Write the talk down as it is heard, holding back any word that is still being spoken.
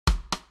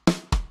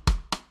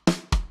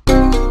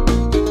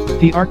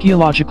The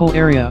archaeological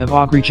area of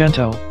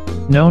Agrigento,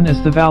 known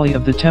as the Valley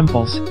of the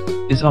Temples,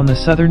 is on the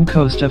southern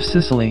coast of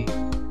Sicily.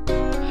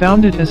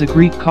 Founded as a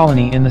Greek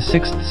colony in the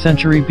 6th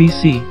century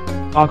BC,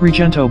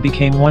 Agrigento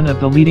became one of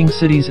the leading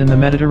cities in the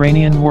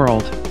Mediterranean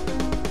world.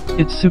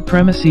 Its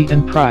supremacy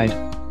and pride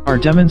are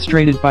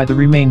demonstrated by the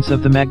remains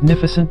of the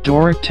magnificent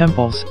Doric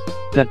temples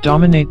that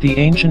dominate the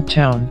ancient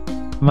town,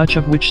 much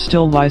of which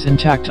still lies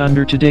intact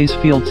under today's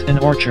fields and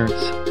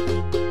orchards.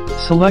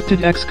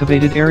 Selected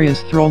excavated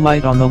areas throw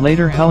light on the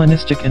later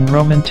Hellenistic and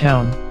Roman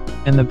town,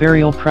 and the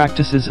burial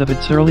practices of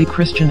its early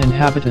Christian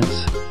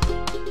inhabitants.